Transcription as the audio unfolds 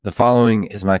The following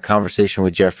is my conversation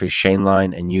with Jeffrey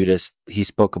Shainline and Nudist. He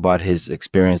spoke about his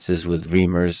experiences with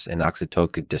reamers and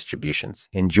Oxytocic distributions.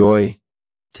 Enjoy.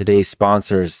 Today's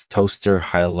sponsor is Toaster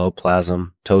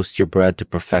Hyaloplasm. Toast your bread to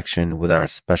perfection with our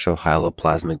special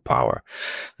hyaloplasmic power.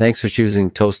 Thanks for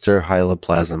choosing Toaster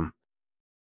Hyaloplasm.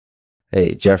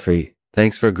 Hey, Jeffrey,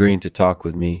 thanks for agreeing to talk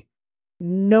with me.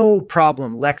 No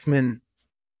problem, Lexman.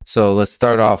 So let's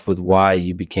start off with why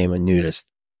you became a nudist.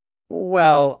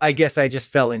 Well, I guess I just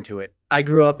fell into it. I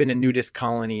grew up in a nudist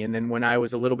colony, and then when I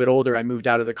was a little bit older, I moved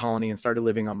out of the colony and started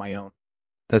living on my own.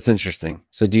 That's interesting.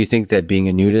 So do you think that being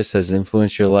a nudist has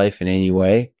influenced your life in any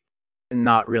way?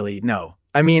 Not really, no.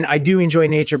 I mean, I do enjoy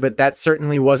nature, but that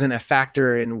certainly wasn't a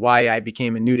factor in why I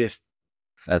became a nudist.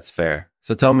 That's fair.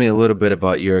 So tell me a little bit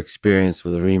about your experience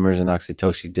with reamers and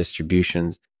Oxytocic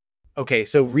distributions. Okay,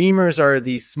 so reamers are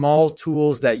these small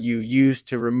tools that you use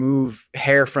to remove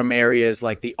hair from areas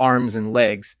like the arms and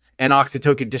legs. And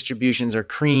oxytocic distributions are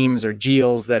creams or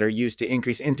geles that are used to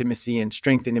increase intimacy and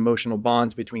strengthen emotional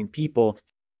bonds between people.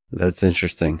 That's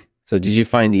interesting. So did you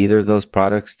find either of those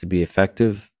products to be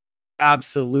effective?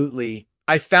 Absolutely.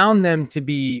 I found them to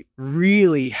be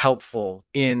really helpful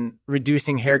in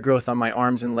reducing hair growth on my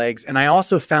arms and legs. And I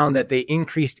also found that they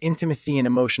increased intimacy and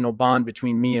emotional bond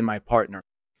between me and my partner.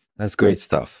 That's great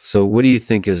stuff. So what do you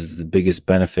think is the biggest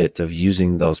benefit of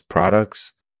using those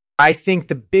products? I think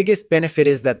the biggest benefit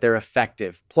is that they're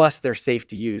effective, plus they're safe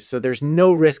to use. So there's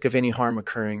no risk of any harm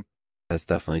occurring. That's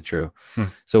definitely true.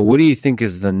 So what do you think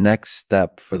is the next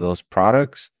step for those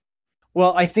products?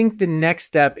 Well, I think the next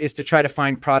step is to try to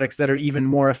find products that are even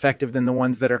more effective than the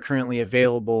ones that are currently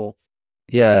available.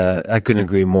 Yeah, I couldn't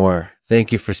agree more.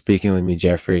 Thank you for speaking with me,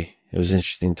 Jeffrey. It was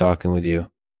interesting talking with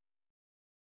you.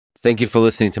 Thank you for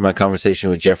listening to my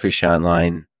conversation with Jeffrey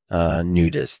Shainline,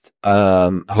 Nudist.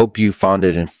 Hope you found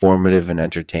it informative and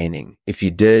entertaining. If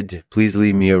you did, please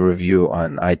leave me a review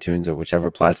on iTunes or whichever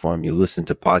platform you listen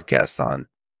to podcasts on.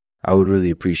 I would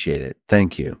really appreciate it.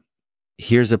 Thank you.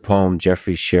 Here's a poem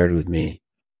Jeffrey shared with me.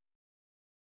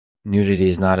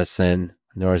 Nudity is not a sin,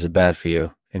 nor is it bad for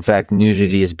you. In fact,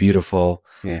 nudity is beautiful.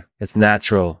 Yeah. It's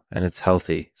natural and it's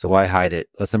healthy. So why hide it?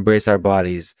 Let's embrace our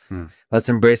bodies. Let's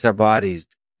embrace our bodies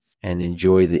and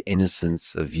enjoy the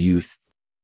innocence of youth